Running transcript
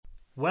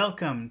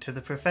Welcome to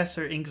the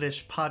Professor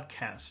English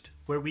podcast,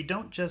 where we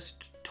don't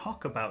just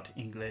talk about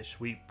English,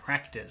 we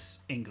practice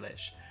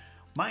English.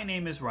 My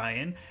name is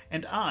Ryan,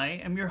 and I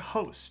am your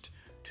host.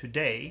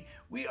 Today,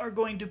 we are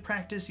going to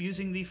practice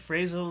using the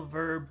phrasal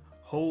verb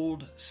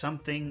hold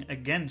something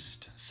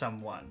against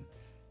someone,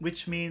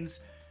 which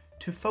means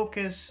to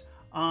focus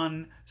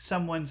on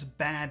someone's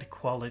bad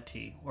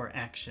quality or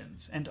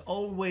actions, and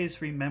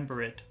always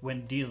remember it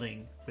when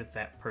dealing with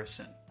that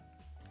person.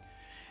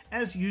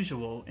 As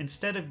usual,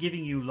 instead of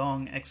giving you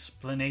long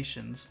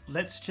explanations,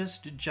 let's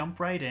just jump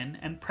right in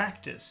and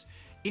practice.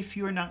 If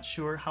you're not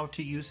sure how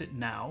to use it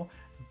now,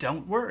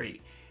 don't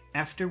worry.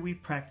 After we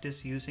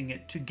practice using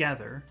it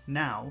together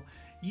now,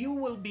 you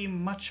will be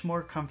much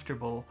more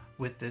comfortable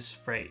with this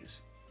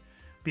phrase.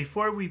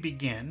 Before we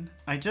begin,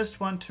 I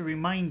just want to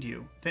remind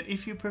you that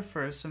if you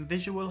prefer some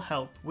visual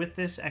help with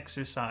this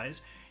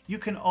exercise, you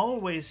can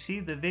always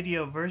see the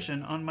video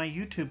version on my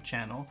YouTube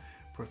channel,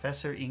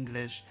 Professor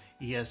English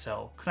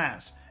ESL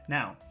Class.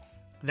 Now,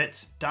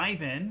 let's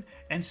dive in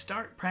and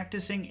start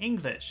practicing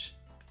English.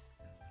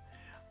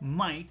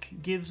 Mike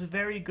gives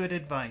very good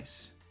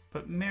advice,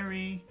 but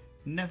Mary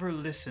never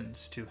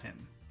listens to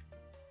him.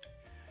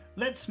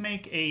 Let's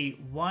make a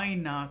why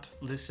not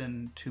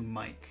listen to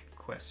Mike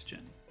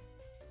question.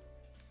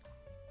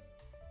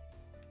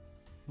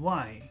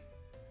 Why?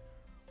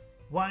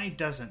 Why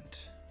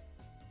doesn't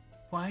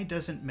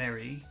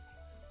Mary?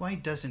 Why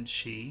doesn't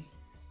she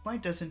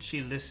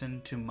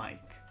listen to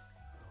Mike?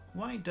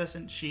 Why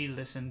doesn't she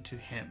listen to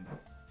him?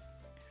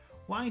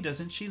 Why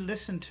doesn't she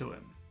listen to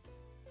him?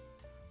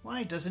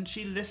 Why doesn't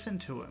she listen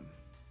to him?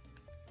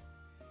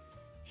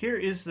 Here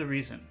is the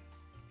reason.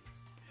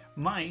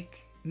 Mike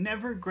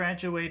never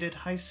graduated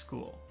high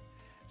school,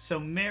 so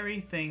Mary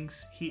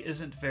thinks he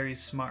isn't very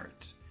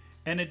smart.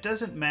 And it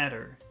doesn't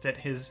matter that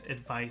his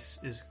advice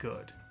is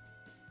good.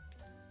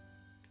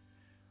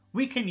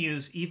 We can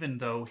use even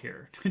though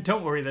here.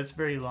 Don't worry, that's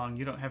very long.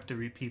 You don't have to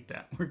repeat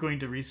that. We're going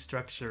to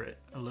restructure it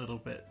a little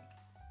bit.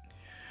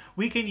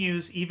 We can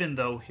use even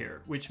though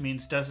here, which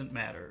means doesn't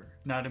matter,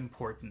 not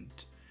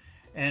important.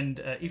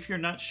 And if you're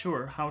not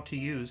sure how to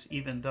use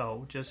even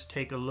though, just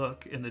take a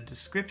look in the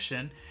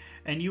description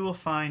and you will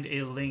find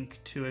a link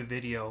to a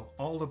video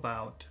all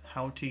about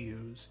how to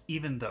use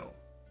even though.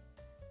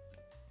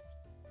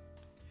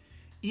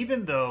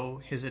 Even though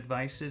his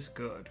advice is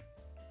good,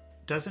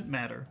 doesn't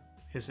matter,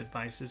 his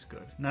advice is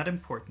good. Not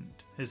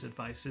important, his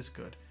advice is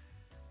good.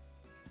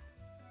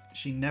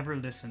 She never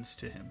listens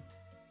to him.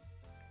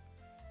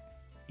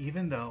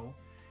 Even though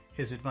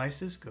his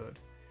advice is good,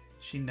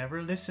 she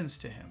never listens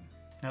to him.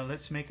 Now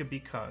let's make a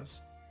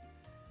because.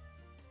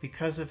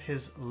 Because of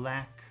his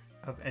lack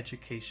of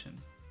education.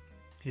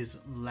 His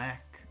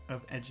lack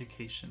of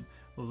education.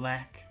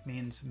 Lack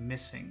means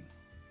missing,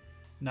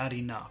 not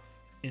enough,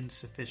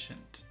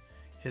 insufficient.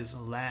 His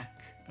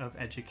lack of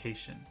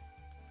education.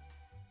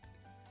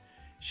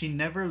 She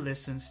never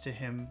listens to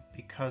him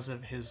because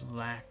of his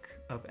lack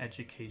of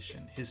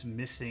education, his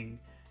missing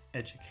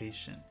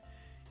education.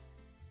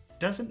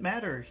 Doesn't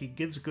matter, he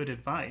gives good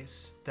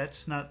advice.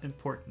 That's not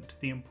important.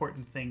 The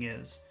important thing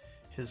is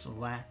his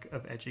lack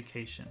of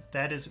education.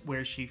 That is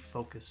where she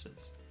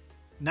focuses.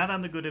 Not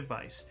on the good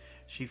advice.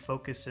 She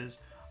focuses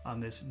on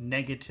this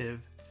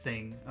negative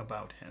thing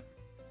about him.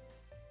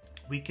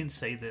 We can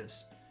say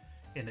this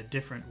in a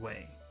different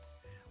way.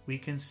 We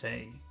can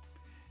say,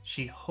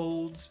 she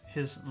holds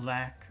his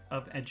lack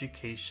of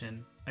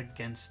education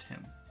against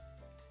him.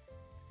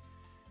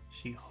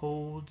 She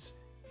holds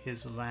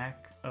his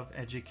lack of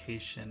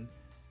education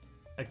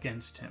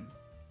against him.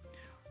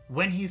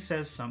 When he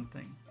says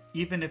something,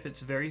 even if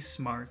it's very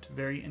smart,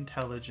 very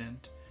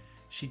intelligent,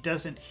 she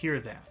doesn't hear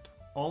that.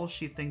 All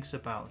she thinks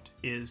about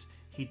is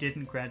he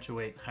didn't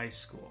graduate high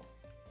school.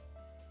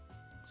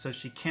 So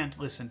she can't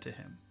listen to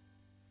him.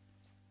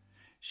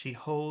 She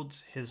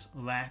holds his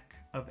lack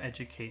of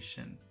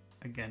education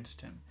against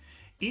him.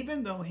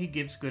 Even though he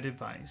gives good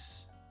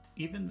advice,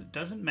 even it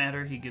doesn't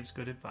matter he gives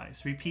good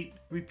advice.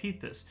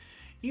 Repeat this.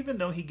 Even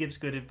though he gives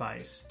good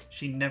advice,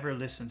 she never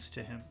listens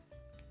to him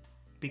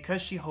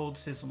because she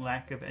holds his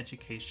lack of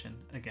education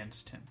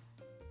against him.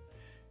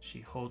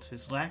 She holds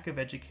his lack of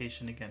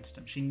education against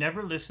him. She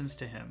never listens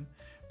to him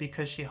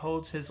because she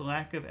holds his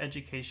lack of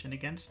education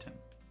against him.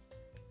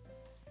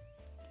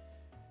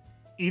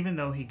 Even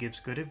though he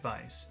gives good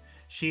advice,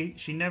 she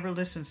never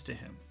listens to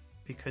him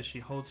because she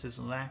holds his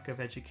lack of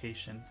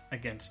education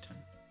against him.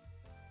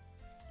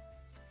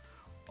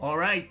 All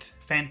right,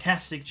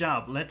 fantastic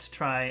job. Let's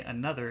try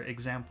another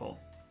example.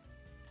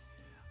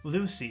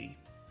 Lucy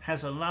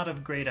has a lot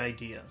of great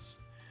ideas,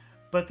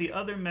 but the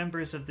other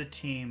members of the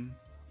team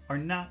are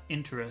not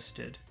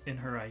interested in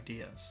her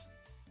ideas.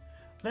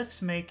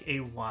 Let's make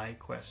a why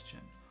question.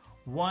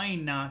 Why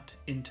not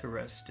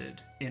interested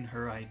in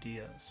her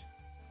ideas?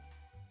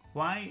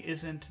 Why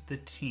isn't the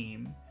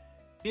team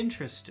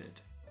interested?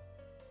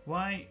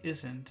 Why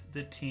isn't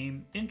the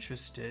team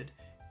interested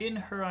in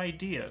her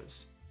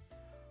ideas?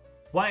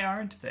 Why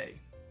aren't they?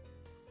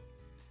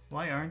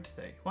 Why aren't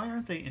they? Why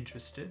aren't they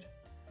interested?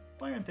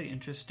 Why aren't they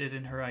interested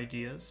in her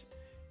ideas?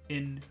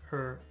 in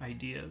her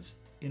ideas?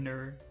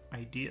 Inner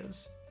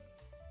ideas?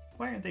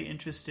 Why aren't they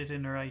interested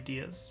in her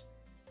ideas?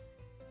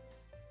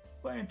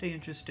 Why aren't they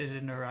interested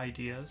in her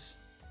ideas?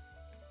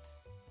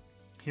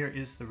 Here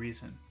is the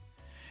reason.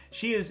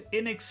 She is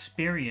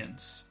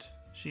inexperienced.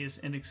 She is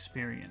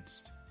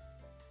inexperienced.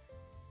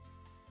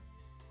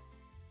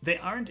 They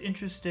aren't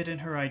interested in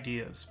her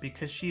ideas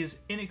because she is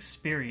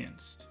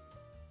inexperienced.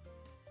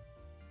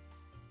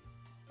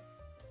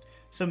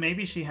 So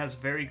maybe she has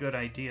very good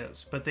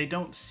ideas, but they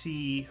don't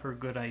see her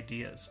good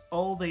ideas.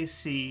 All they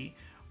see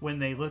when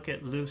they look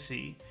at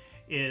Lucy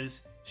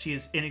is she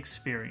is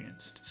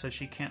inexperienced, so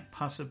she can't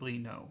possibly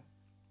know.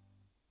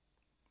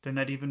 They're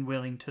not even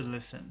willing to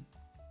listen.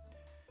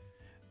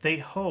 They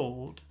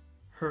hold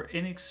her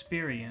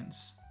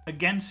inexperience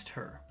against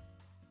her.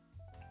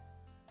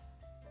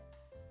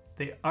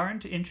 They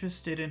aren't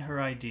interested in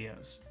her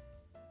ideas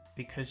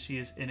because she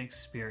is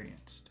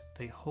inexperienced.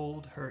 They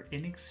hold her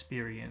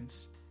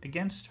inexperience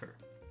against her.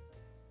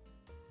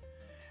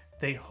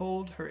 They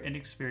hold her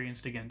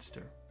inexperience against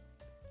her.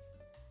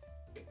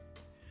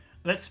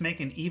 Let's make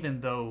an even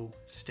though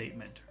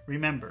statement.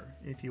 Remember,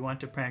 if you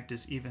want to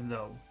practice even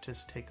though,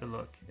 just take a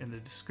look in the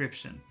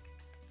description.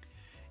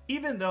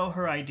 Even though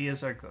her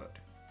ideas are good.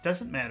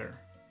 Doesn't matter,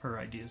 her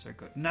ideas are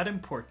good. Not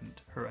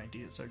important, her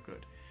ideas are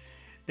good.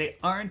 They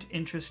aren't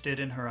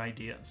interested in her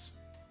ideas.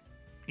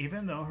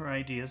 Even though her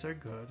ideas are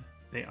good,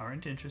 they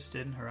aren't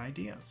interested in her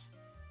ideas.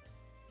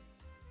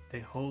 They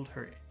hold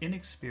her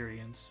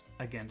inexperience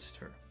against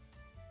her.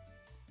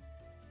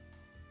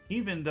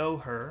 Even though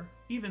her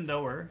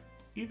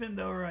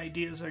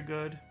ideas are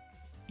good,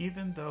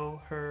 even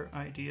though her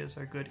ideas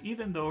are good,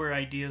 even though her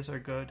ideas are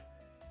good,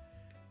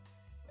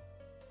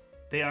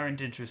 they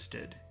aren't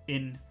interested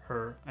in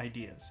her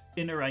ideas.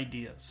 Inner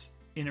ideas.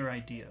 Inner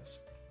ideas.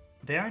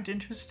 They aren't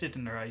interested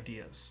in her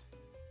ideas.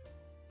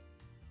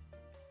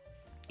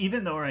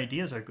 Even though her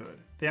ideas are good,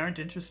 they aren't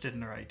interested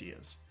in her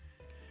ideas.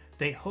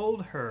 They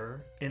hold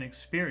her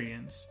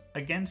inexperience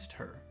against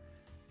her.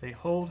 They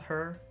hold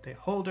her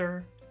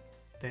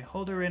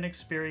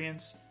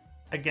inexperience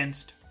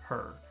against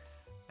her.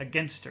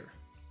 Against her.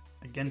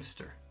 Against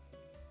her.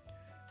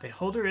 They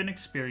hold her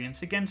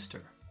inexperience against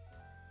her.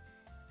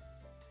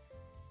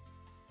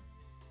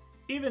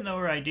 Even though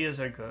her ideas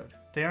are good,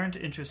 they aren't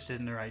interested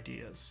in her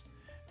ideas.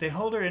 They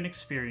hold her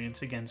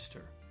inexperience against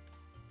her.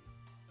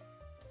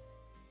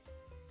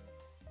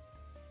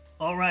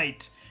 All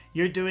right,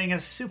 you're doing a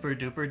super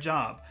duper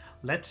job.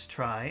 Let's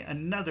try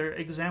another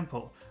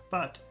example.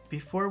 But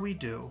before we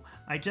do,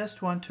 I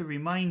just want to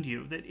remind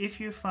you that if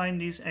you find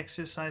these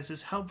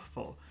exercises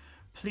helpful,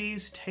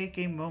 please take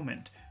a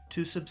moment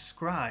to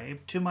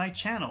subscribe to my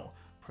channel,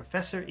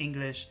 Professor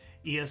English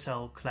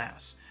ESL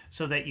Class,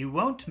 so that you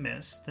won't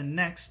miss the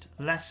next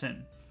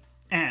lesson.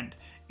 And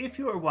if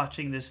you are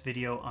watching this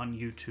video on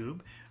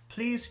YouTube,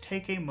 please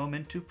take a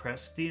moment to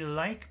press the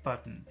like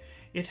button.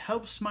 It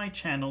helps my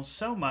channel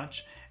so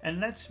much and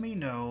lets me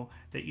know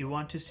that you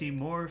want to see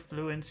more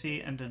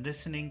fluency and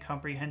listening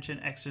comprehension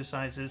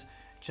exercises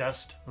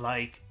just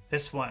like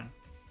this one.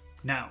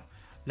 Now,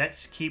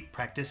 let's keep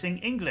practicing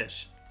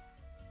English.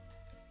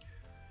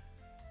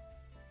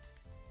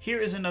 Here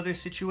is another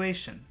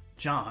situation.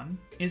 John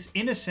is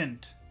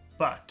innocent,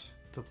 but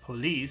the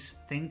police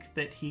think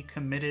that he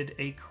committed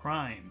a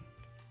crime.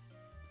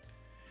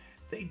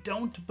 They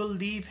don't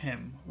believe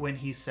him when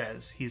he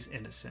says he's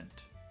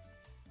innocent.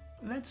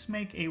 Let's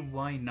make a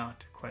why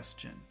not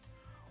question.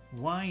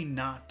 Why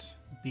not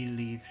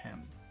believe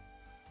him?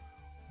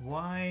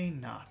 Why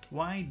not?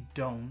 Why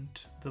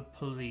don't the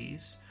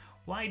police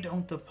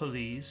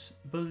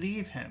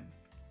believe him?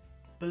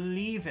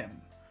 Believe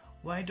him.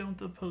 Why don't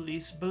the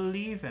police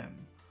believe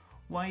him?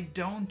 Why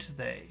don't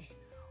they?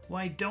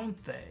 Why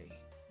don't they?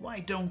 Why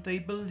don't they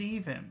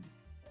believe him?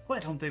 Why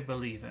don't they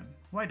believe him?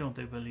 Why don't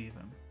they believe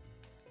him?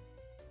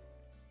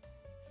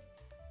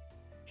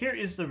 Here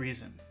is the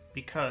reason.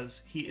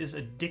 Because he is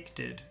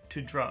addicted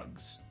to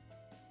drugs.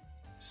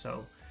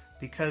 So,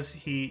 because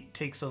he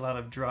takes a lot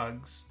of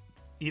drugs,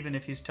 even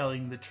if he's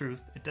telling the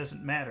truth, it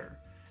doesn't matter.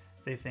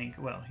 They think,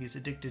 well, he's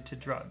addicted to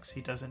drugs. He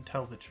doesn't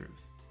tell the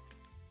truth.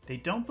 They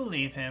don't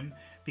believe him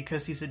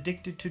because he's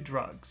addicted to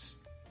drugs.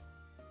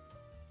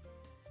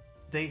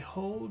 They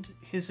hold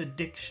his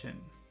addiction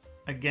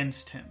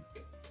against him.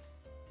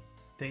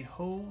 They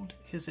hold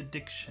his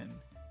addiction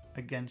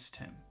against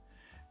him.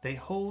 They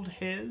hold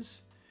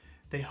his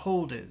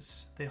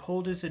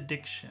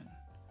addiction.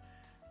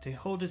 They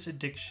hold his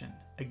addiction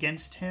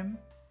against him,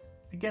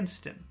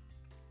 against him,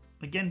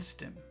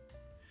 against him.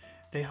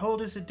 They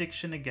hold his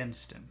addiction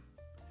against him.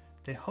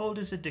 They hold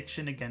his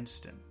addiction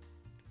against him.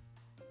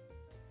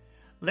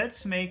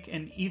 Let's make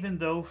an even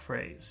though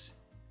phrase.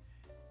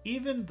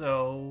 Even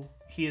though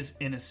he is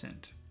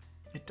innocent.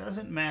 It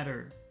doesn't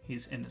matter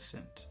he's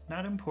innocent.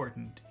 Not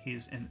important he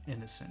is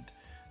innocent.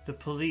 The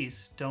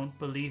police don't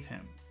believe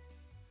him.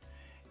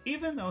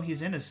 Even though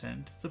he's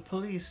innocent, the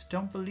police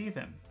don't believe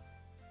him.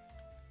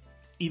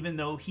 Even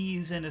though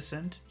he's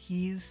innocent,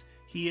 even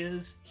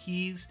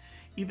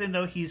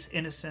though he's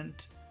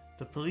innocent,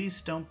 the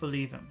police don't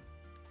believe him.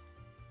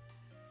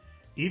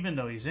 Even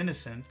though he's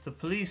innocent, the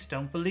police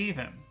don't believe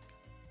him.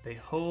 They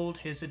hold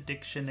his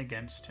addiction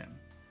against him.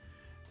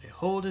 They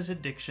hold his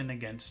addiction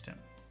against him.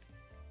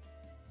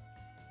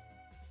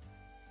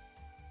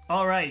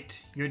 All right,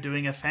 you're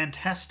doing a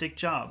fantastic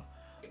job.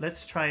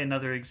 Let's try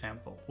another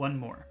example. One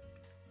more.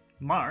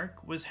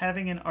 Mark was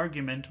having an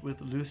argument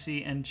with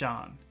Lucy and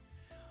John.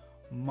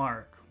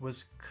 Mark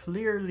was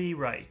clearly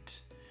right,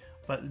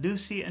 but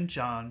Lucy and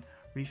John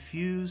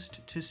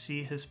refused to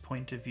see his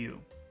point of view.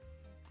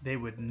 They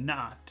would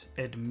not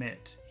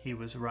admit he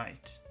was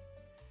right.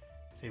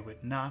 They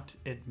would not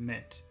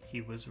admit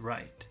he was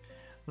right.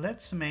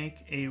 Let's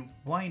make a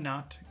why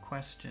not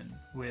question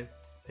with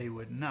they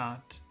would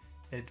not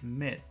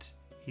admit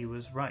he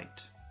was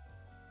right.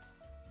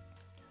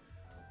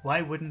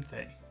 Why wouldn't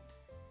they?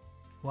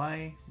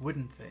 Why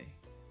wouldn't they?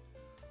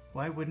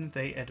 Why wouldn't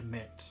they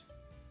admit?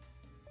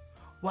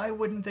 Why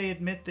wouldn't they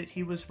admit that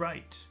he was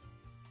right?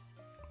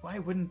 Why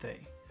wouldn't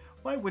they?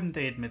 Why wouldn't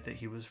they admit that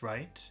he was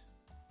right?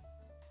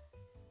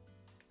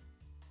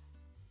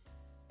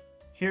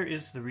 Here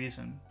is the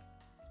reason.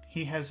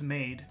 He has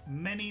made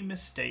many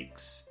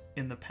mistakes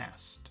in the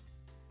past.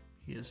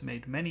 He has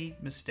made many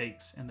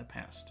mistakes in the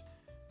past.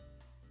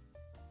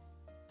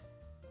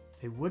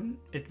 They wouldn't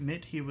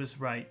admit he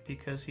was right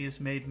because he has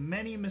made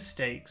many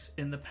mistakes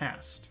in the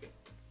past.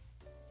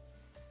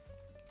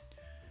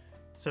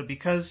 So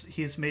because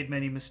he's made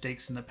many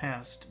mistakes in the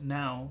past,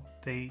 now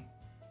they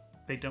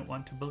don't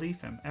want to believe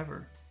him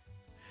ever.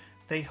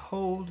 They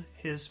hold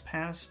his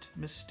past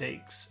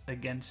mistakes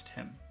against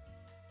him.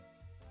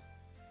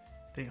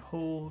 They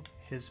hold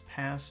his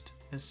past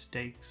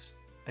mistakes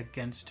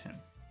against him.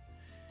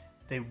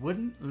 They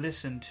wouldn't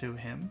listen to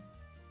him.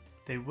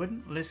 They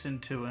wouldn't listen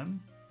to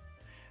him.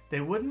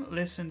 They wouldn't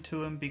listen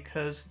to him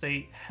because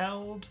they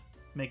held,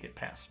 make it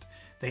past,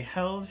 they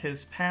held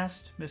his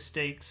past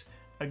mistakes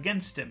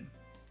against him,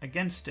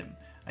 against him,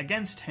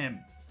 against him,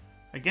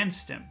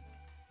 against him.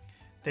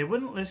 They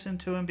wouldn't listen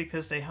to him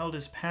because they held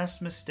his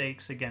past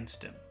mistakes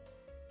against him.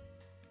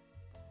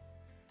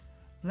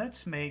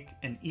 Let's make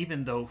an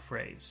even though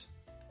phrase.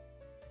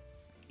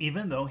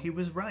 Even though he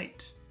was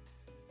right.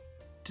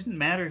 Didn't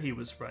matter he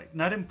was right.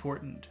 Not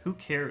important. Who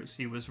cares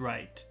he was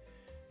right?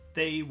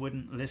 They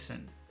wouldn't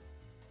listen.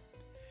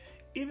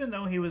 Even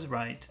though he was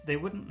right, they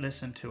wouldn't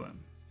listen to him.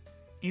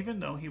 Even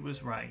though he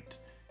was right,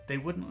 they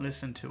wouldn't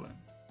listen to him.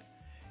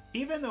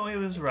 Even though he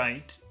was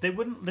right, they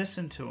wouldn't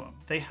listen to him.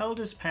 They held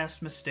his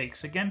past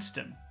mistakes against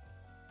him.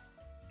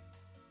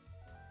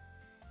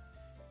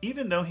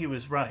 Even though he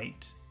was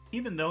right,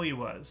 even though he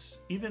was right,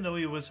 even though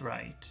he was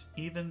right,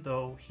 even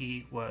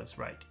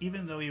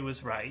though he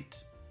was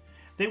right,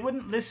 they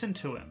wouldn't listen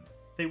to him.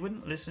 They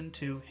wouldn't listen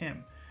to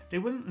him. They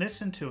wouldn't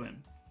listen to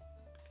him.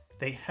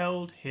 They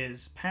held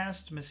his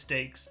past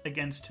mistakes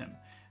against him.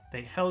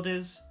 They held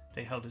his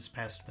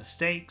past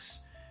mistakes.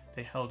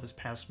 They held his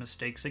past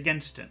mistakes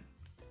against him.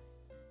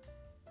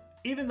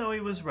 Even though he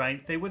was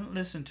right, they wouldn't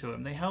listen to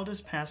him. They held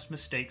his past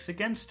mistakes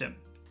against him.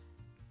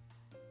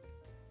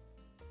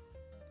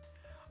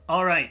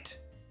 All right,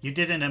 you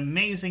did an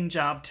amazing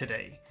job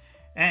today,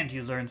 and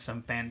you learned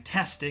some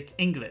fantastic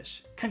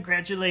English.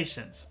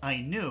 Congratulations, I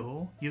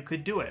knew you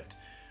could do it.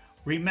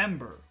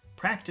 Remember,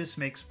 practice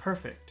makes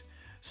perfect,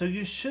 so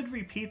you should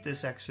repeat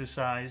this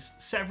exercise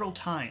several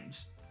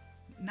times,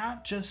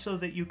 not just so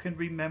that you can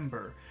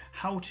remember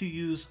how to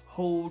use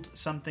hold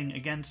something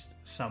against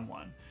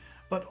someone,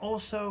 but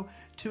also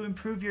to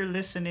improve your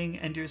listening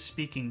and your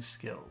speaking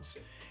skills.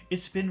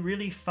 It's been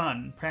really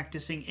fun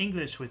practicing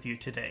English with you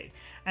today,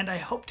 and I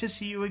hope to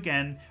see you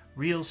again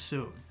real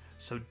soon.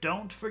 So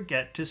don't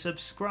forget to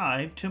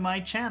subscribe to my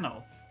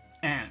channel,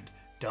 and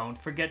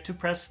don't forget to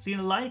press the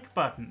like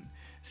button.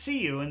 See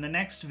you in the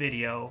next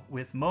video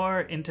with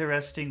more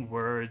interesting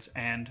words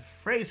and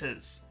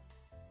phrases.